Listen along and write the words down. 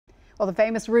Well, the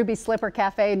famous Ruby Slipper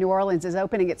Cafe in New Orleans is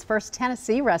opening its first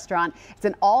Tennessee restaurant. It's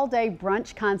an all-day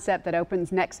brunch concept that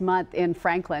opens next month in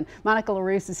Franklin. Monica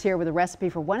LaRousse is here with a recipe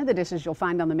for one of the dishes you'll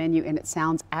find on the menu, and it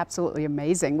sounds absolutely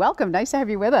amazing. Welcome. Nice to have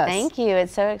you with us. Thank you.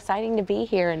 It's so exciting to be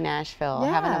here in Nashville,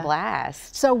 having a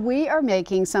blast. So we are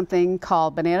making something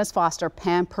called Bananas Foster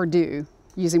Pan Perdu.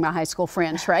 Using my high school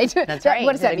French, right? That's right.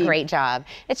 What does that mean? A great job.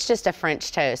 It's just a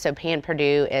French toast. So Pan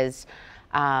Perdu is,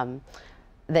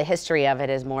 the history of it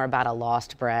is more about a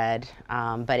lost bread,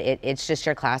 but it's just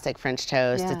your classic French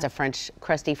toast. Yeah. It's a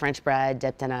crusty French bread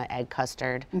dipped in an egg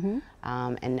custard.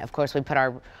 And of course we put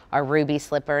our Ruby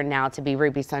Slipper, now to be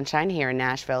Ruby Sunshine, here in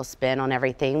Nashville, spin on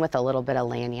everything with a little bit of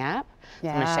lanyap.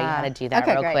 Yeah. I'm going to show you how to do that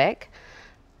real quick.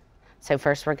 So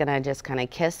first we're going to just kind of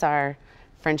kiss our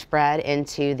French bread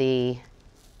into the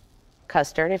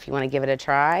custard, if you want to give it a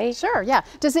try. Sure, yeah.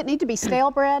 Does it need to be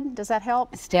stale bread? Does that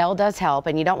help? Stale does help,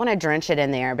 and you don't want to drench it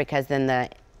in there because then the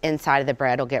inside of the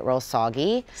bread will get real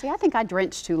soggy. See, I think I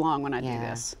drench too long when I do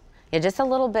this. Yeah, just a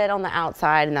little bit on the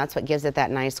outside, and that's what gives it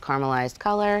that nice caramelized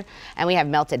color. And we have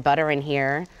melted butter in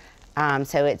here,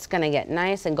 so it's going to get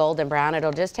nice and golden brown.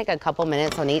 It'll just take a couple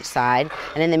minutes on each side,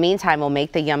 and in the meantime we'll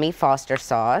make the yummy Foster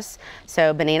sauce.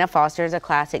 So Banana Foster is a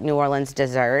classic New Orleans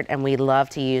dessert, and we love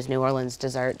to use New Orleans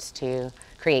desserts to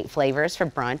create flavors for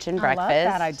brunch and breakfast. I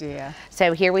love that idea.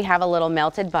 So here we have a little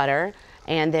melted butter,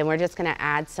 and then we're just going to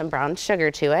add some brown sugar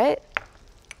to it.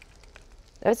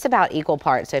 It's about equal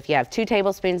parts. So if you have 2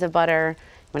 tablespoons of butter,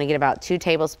 you want to get about 2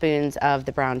 tablespoons of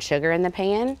the brown sugar in the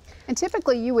pan. And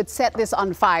typically you would set this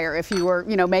on fire if you were,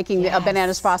 making a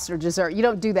Bananas Foster dessert. You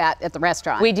don't do that at the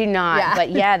restaurant. We do not, but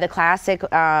yeah, the classic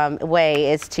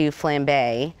way is to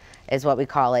flambe, is what we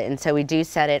call it. And so we do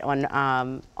set it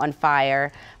on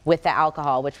fire with the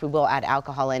alcohol, which we will add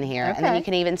alcohol in here. And then you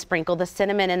can even sprinkle the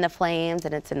cinnamon in the flames,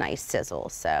 and it's a nice sizzle.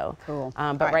 So, cool.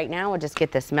 But right now we'll just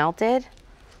get this melted.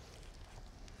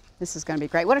 This is going to be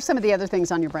great. What are some of the other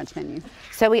things on your brunch menu?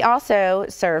 So we also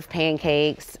serve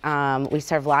pancakes. We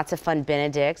serve lots of fun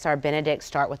Benedicts. Our Benedicts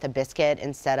start with a biscuit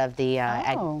instead of the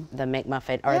the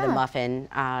McMuffin or the muffin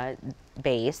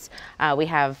base. We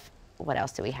have, what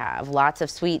else do we have? Lots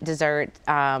of sweet dessert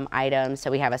items.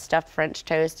 So we have a stuffed French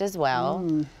toast as well.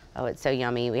 Oh, it's so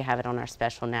yummy. We have it on our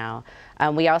special now.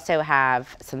 We also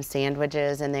have some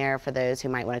sandwiches in there for those who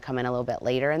might want to come in a little bit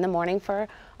later in the morning for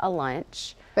a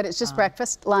lunch. But it's just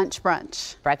breakfast, lunch,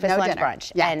 brunch. Breakfast, no lunch, dinner.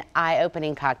 brunch. And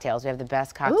eye-opening cocktails. We have the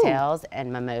best cocktails and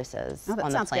mimosas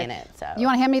on the planet. Good. So you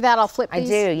want to hand me that? I'll flip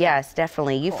these? I do, yes,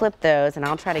 definitely. You flip those, and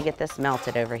I'll try to get this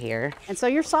melted over here. And so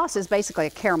your sauce is basically a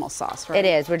caramel sauce, right? It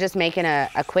is. We're just making a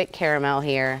quick caramel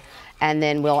here, and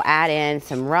then we'll add in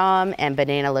some rum and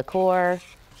banana liqueur.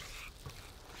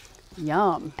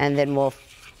 Yum. And then we'll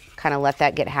kind of let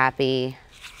that get happy,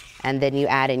 and then you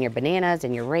add in your bananas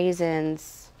and your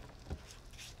raisins.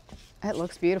 It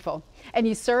looks beautiful. And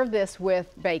you serve this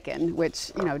with bacon,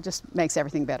 which, just makes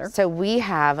everything better. So we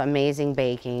have amazing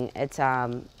baking. It's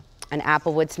an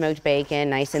applewood smoked bacon,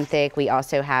 nice and thick. We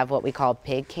also have what we call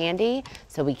pig candy.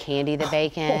 So we candy the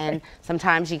bacon.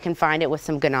 Sometimes you can find it with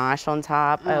some ganache on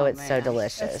top. Oh, it's so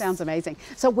delicious. That sounds amazing.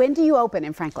 So when do you open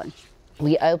in Franklin?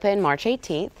 We open March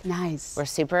 18th. Nice. We're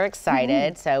super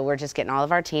excited. So we're just getting all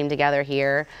of our team together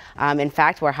here. In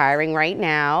fact, we're hiring right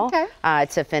now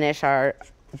to finish our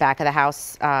back of the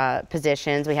house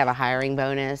positions. We have a hiring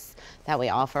bonus that we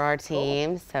offer our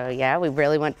team. So yeah, we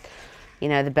really want,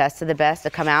 the best of the best to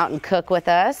come out and cook with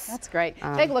us. That's great.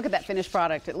 Take a look at that finished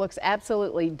product. It looks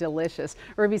absolutely delicious.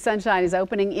 Ruby Sunshine is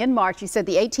opening in March. You said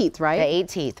the 18th, right?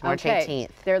 The 18th, March 18th.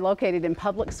 They're located in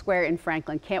Public Square in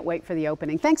Franklin. Can't wait for the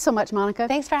opening. Thanks so much, Monica.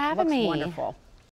 Thanks for having me. Wonderful.